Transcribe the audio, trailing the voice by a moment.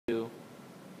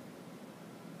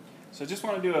So I just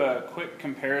want to do a quick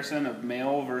comparison of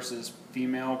male versus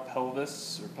female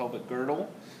pelvis or pelvic girdle.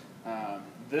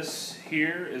 This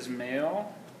here is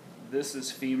male, this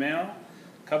is female.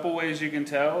 A couple ways you can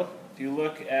tell. If you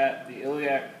look at the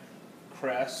iliac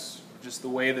crest, just the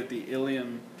way that the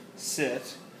ilium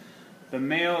sit, the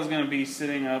male is going to be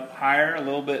sitting up higher, a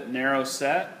little bit narrow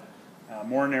set,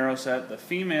 more narrow set. The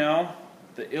female,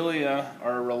 the ilia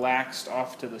are relaxed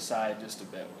off to the side just a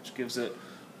bit, which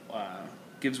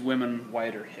gives women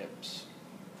wider hips.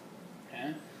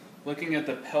 Okay. Looking at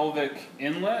the pelvic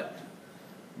inlet,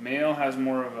 male has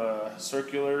more of a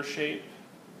circular shape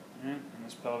in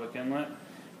this pelvic inlet,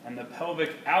 and the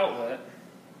pelvic outlet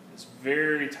is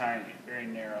very tiny, very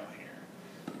narrow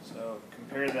here. So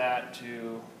compare that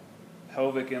to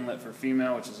pelvic inlet for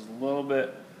female, which is a little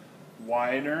bit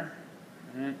wider,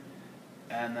 right?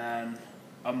 And then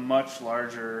a much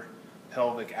larger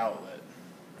pelvic outlet,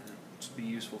 which would be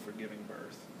useful for giving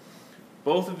birth.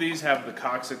 Both of these have the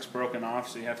coccyx broken off,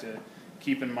 so you have to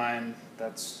keep in mind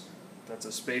that's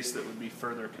a space that would be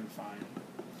further confined.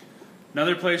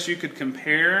 Another place you could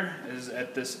compare is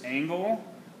at this angle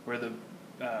where the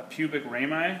pubic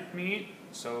rami meet.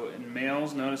 So in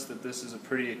males, notice that this is a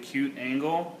pretty acute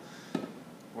angle,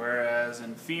 whereas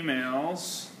in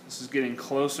females, this is getting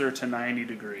closer to 90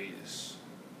 degrees.